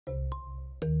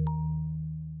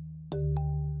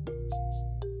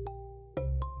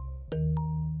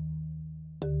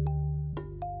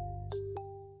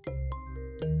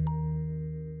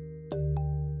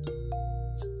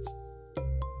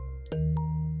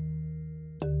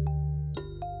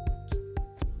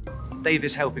Dave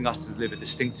is helping us to deliver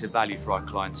distinctive value for our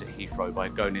clients at Heathrow by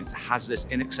going into hazardous,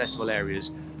 inaccessible areas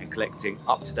and collecting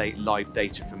up-to-date live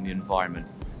data from the environment.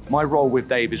 My role with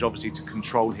Dave is obviously to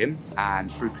control him,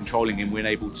 and through controlling him, we're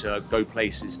able to go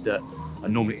places that are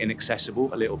normally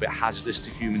inaccessible, a little bit hazardous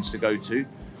to humans to go to.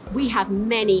 We have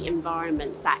many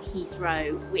environments at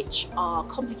Heathrow which are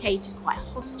complicated, quite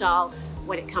hostile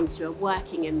when it comes to a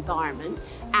working environment,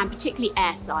 and particularly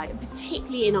airside, and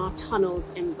particularly in our tunnels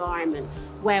environment,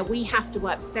 where we have to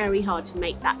work very hard to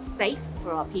make that safe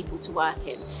for our people to work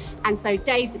in. And so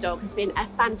Dave the dog has been a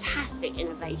fantastic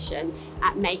innovation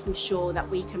at making sure that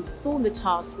we can perform the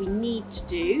tasks we need to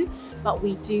do, but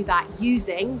we do that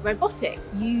using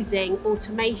robotics, using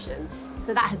automation.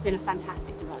 So that has been a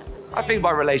fantastic development. I think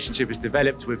my relationship is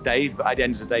developed with Dave, but at the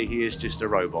end of the day, he is just a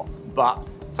robot. But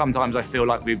sometimes I feel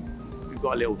like we've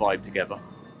got a little vibe together.